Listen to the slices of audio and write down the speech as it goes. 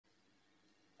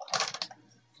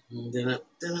Good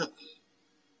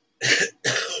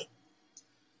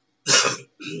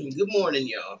morning,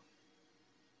 y'all.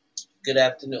 Good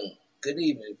afternoon. Good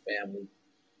evening, family.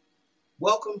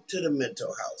 Welcome to the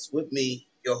Mental House with me,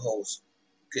 your host,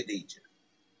 Khadija.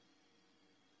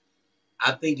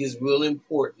 I think it's real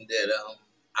important that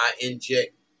I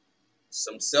inject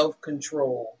some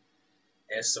self-control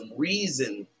and some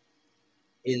reason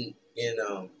in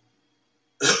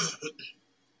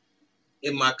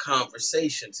in my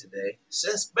conversation today.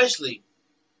 So especially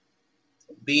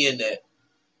being that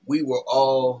we were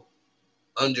all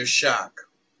under shock.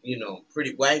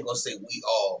 Pretty. Well, I ain't gonna say we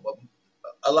all, but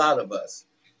a lot of us,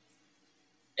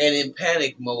 and in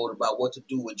panic mode about what to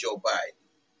do with Joe Biden.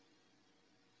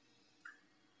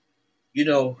 You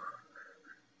know,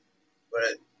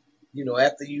 but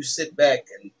after you sit back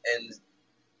and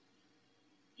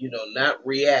not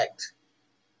react,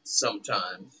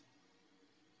 sometimes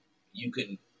you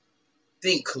can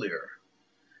think clearer.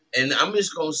 And I'm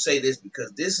just gonna say this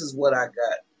because this is what I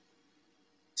got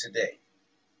today.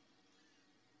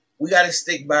 We got to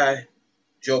stick by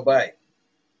Joe Biden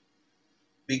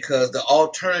because the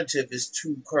alternative is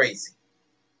too crazy.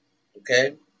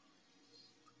 Okay.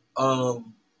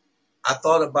 Um, I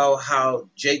thought about how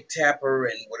Jake Tapper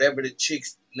and whatever the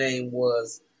chick's name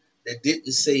was that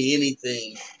didn't say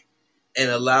anything and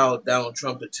allowed Donald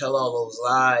Trump to tell all those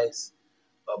lies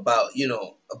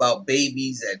about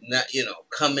babies that not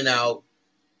coming out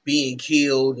being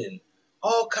killed and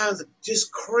all kinds of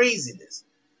just craziness.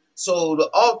 So the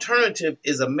alternative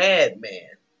is a madman,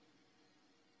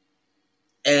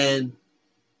 and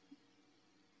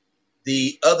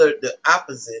the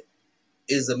opposite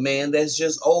is a man that's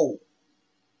just old.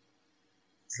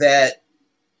 That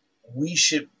we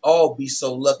should all be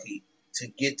so lucky to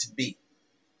get to be.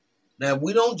 Now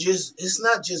we don't just it's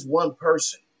not just one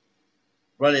person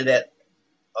running that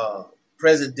uh,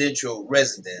 presidential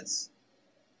residence.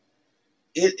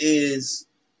 It is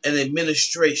an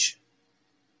administration.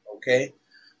 Okay,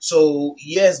 so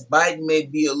yes, Biden may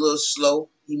be a little slow.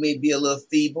 He may be a little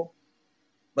feeble,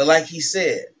 but like he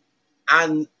said, I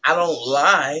don't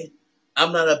lie.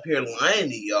 I'm not up here lying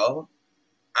to y'all.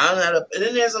 I'm not up. And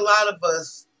then there's a lot of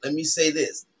us. Let me say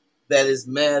this: that is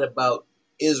mad about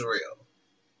Israel.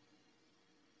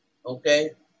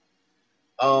 Okay,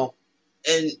 um,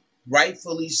 and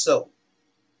rightfully so.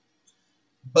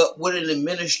 But with an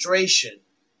administration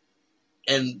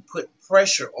and put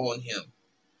pressure on him,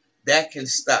 that can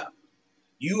stop.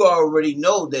 You already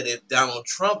know that if Donald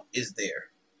Trump is there,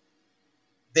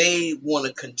 they want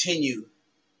to continue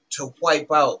to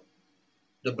wipe out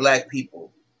the black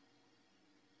people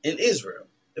in Israel,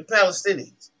 the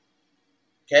Palestinians.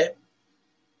 Okay,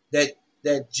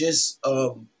 that just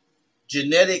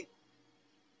genetic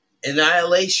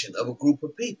annihilation of a group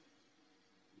of people.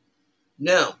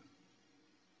 Now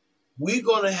we're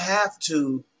gonna have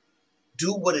to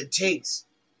do what it takes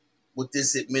with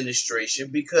this administration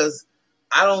because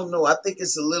I don't know. I think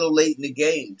it's a little late in the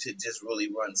game to just really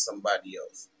run somebody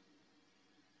else,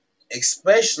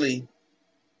 especially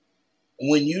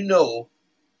when you know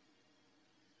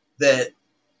that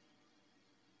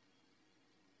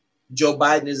Joe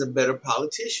Biden is a better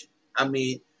politician. I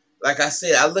mean, like I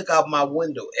said, I look out my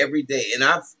window every day, and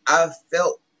I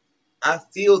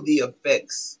feel the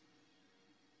effects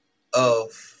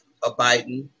of a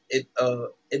Biden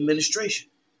administration.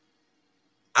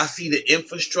 I see the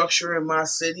infrastructure in my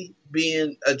city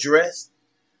being addressed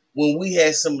when we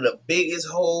had some of the biggest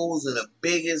holes and the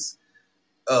biggest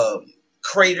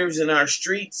craters in our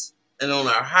streets and on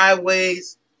our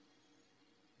highways.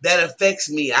 That affects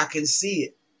me. I can see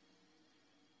it.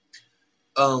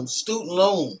 Student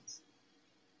loans.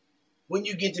 When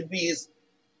you get to be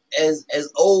as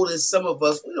old as some of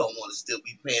us, we don't want to still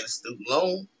be paying a student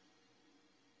loan.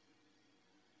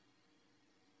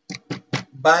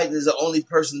 Biden is the only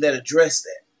person that addressed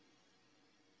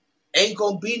that. Ain't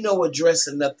gonna be no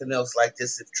addressing nothing else like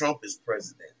this if Trump is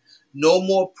president. No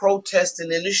more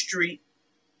protesting in the street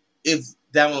if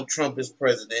Donald Trump is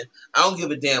president. I don't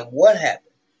give a damn what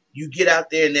happened. You get out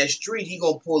there in that street, he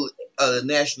gonna pull a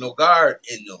National Guard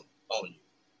on you.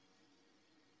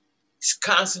 It's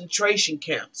concentration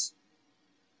camps.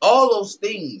 All those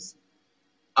things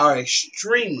are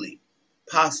extremely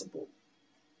possible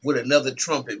with another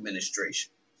Trump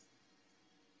administration.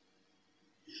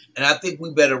 And I think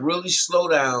we better really slow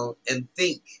down and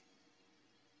think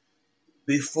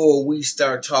before we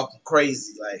start talking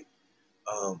crazy.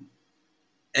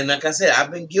 And like I said,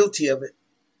 I've been guilty of it,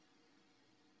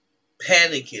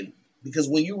 panicking because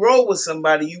when you roll with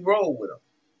somebody, you roll with them.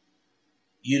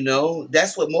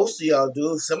 That's what most of y'all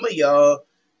do. Some of y'all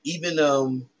even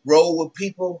roll with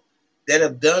people that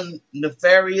have done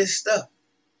nefarious stuff.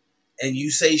 And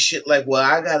you say shit like, well,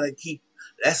 I gotta keep,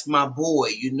 that's my boy,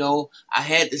 you know, I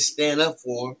had to stand up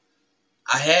for him.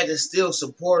 I had to still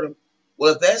support him.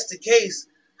 Well, if that's the case,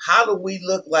 how do we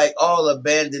look like all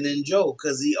abandoning Joe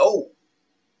because he old?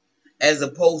 As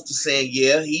opposed to saying,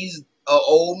 yeah, he's an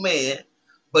old man,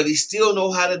 but he still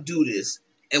know how to do this,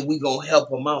 and we gonna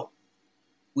help him out.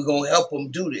 We gonna help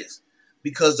him do this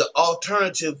because the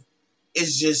alternative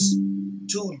is just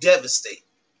too devastating.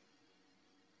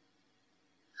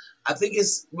 I think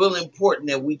it's really important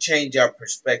that we change our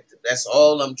perspective. That's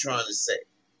all I'm trying to say.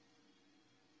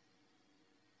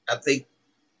 I think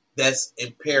that's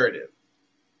imperative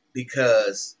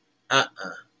because the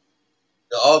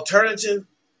alternative,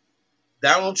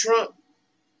 Donald Trump,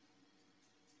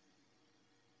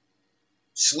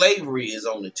 slavery is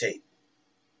on the table.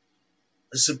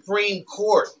 The Supreme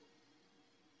Court,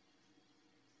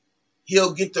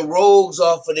 he'll get the rogues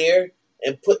off of there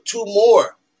and put two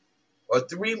more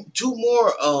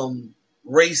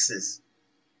races,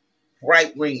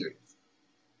 right wingers.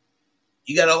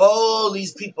 You got all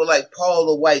these people like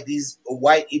Paula White, these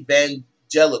white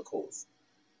evangelicals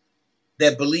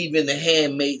that believe in the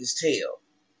Handmaid's Tale.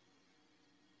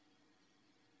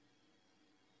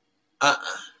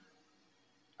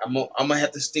 I'm gonna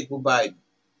have to stick with Biden.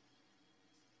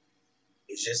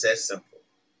 It's just that simple.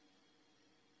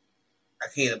 I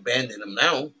can't abandon him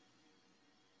now,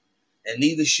 and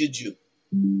neither should you.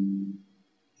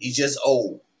 He's just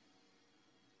old.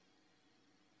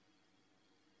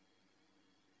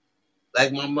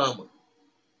 Like my mama.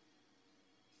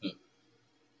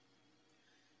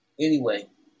 Anyway,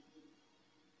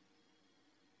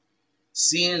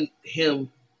 seeing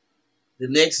him the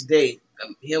next day,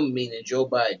 him meaning Joe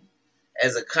Biden,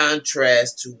 as a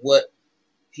contrast to what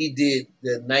he did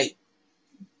the night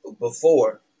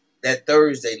before, that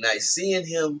Thursday night, seeing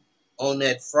him on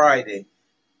that Friday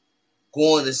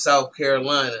going to South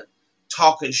Carolina,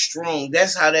 talking strong,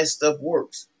 that's how that stuff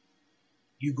works.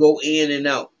 You go in and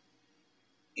out,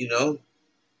 you know.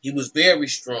 He was very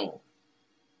strong.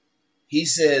 He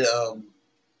said,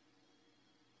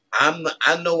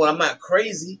 I know I'm not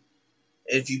crazy.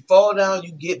 If you fall down,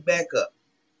 you get back up.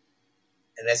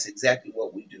 And that's exactly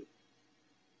what we do.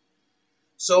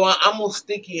 So I'm gonna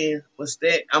stick in.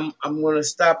 I'm gonna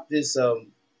stop this.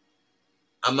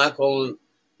 I'm not gonna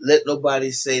let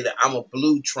nobody say that I'm a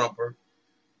blue Trumper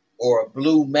or a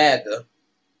blue MAGA.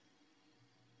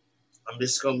 I'm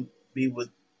just gonna be with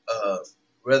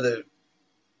rather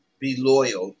be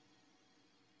loyal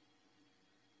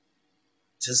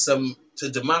to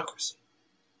democracy.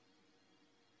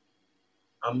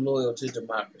 I'm loyal to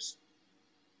democracy.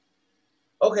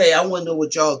 Okay, I want to know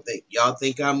what y'all think. Y'all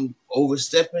think I'm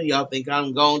overstepping? Y'all think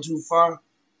I'm going too far?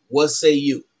 What say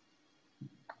you?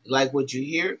 Like what you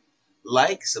hear?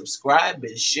 Like, subscribe,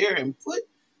 and share, and put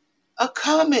a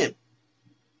comment.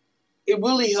 It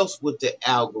really helps with the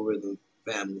algorithm,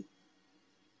 family.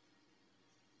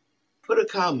 Put a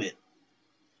comment.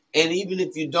 And even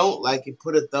if you don't like it,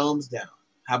 put a thumbs down.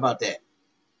 How about that?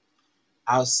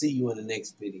 I'll see you in the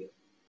next video.